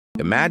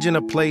Imagine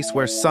a place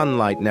where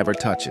sunlight never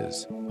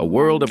touches, a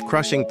world of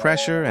crushing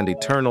pressure and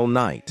eternal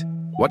night.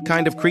 What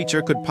kind of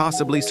creature could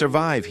possibly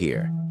survive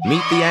here?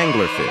 Meet the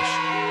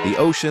anglerfish, the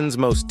ocean's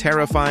most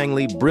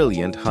terrifyingly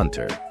brilliant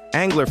hunter.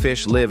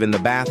 Anglerfish live in the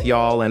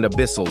bathyal and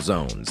abyssal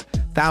zones,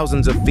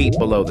 thousands of feet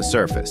below the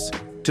surface.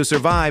 To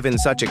survive in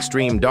such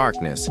extreme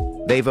darkness,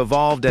 they've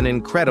evolved an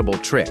incredible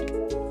trick: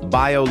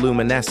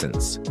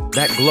 bioluminescence.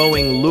 That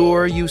glowing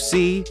lure you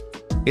see?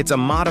 It's a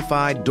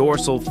modified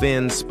dorsal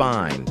fin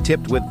spine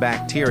tipped with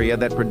bacteria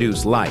that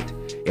produce light.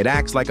 It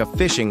acts like a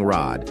fishing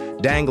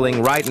rod,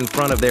 dangling right in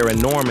front of their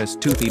enormous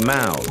toothy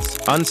mouths.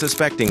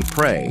 Unsuspecting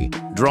prey,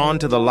 drawn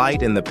to the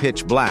light in the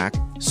pitch black,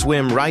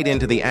 swim right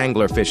into the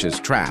anglerfish's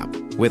trap.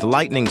 With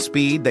lightning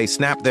speed, they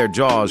snap their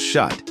jaws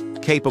shut,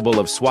 capable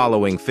of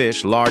swallowing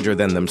fish larger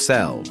than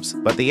themselves.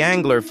 But the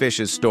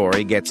anglerfish's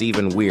story gets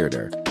even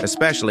weirder,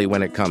 especially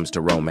when it comes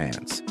to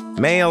romance.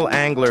 Male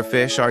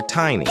anglerfish are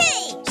tiny,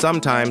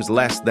 sometimes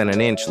less than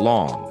an inch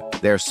long.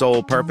 Their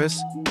sole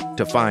purpose?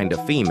 To find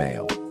a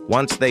female.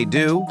 Once they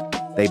do,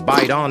 they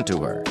bite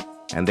onto her,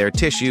 and their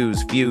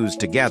tissues fuse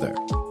together.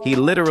 He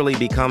literally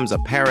becomes a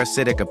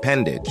parasitic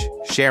appendage,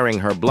 sharing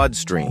her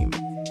bloodstream,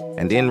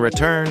 and in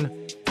return,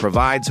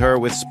 provides her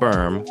with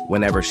sperm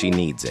whenever she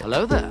needs it.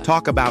 Hello there.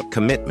 Talk about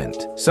commitment.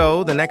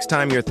 So, the next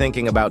time you're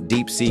thinking about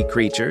deep-sea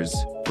creatures,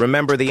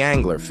 remember the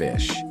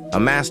anglerfish, a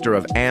master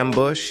of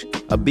ambush,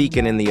 a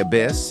beacon in the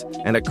abyss,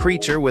 and a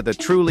creature with a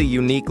truly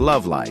unique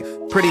love life.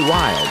 Pretty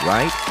wild,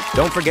 right?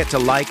 Don't forget to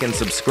like and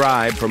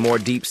subscribe for more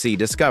deep-sea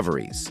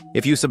discoveries.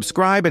 If you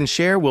subscribe and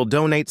share, we'll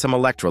donate some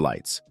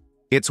electrolytes.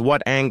 It's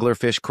what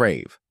anglerfish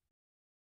crave.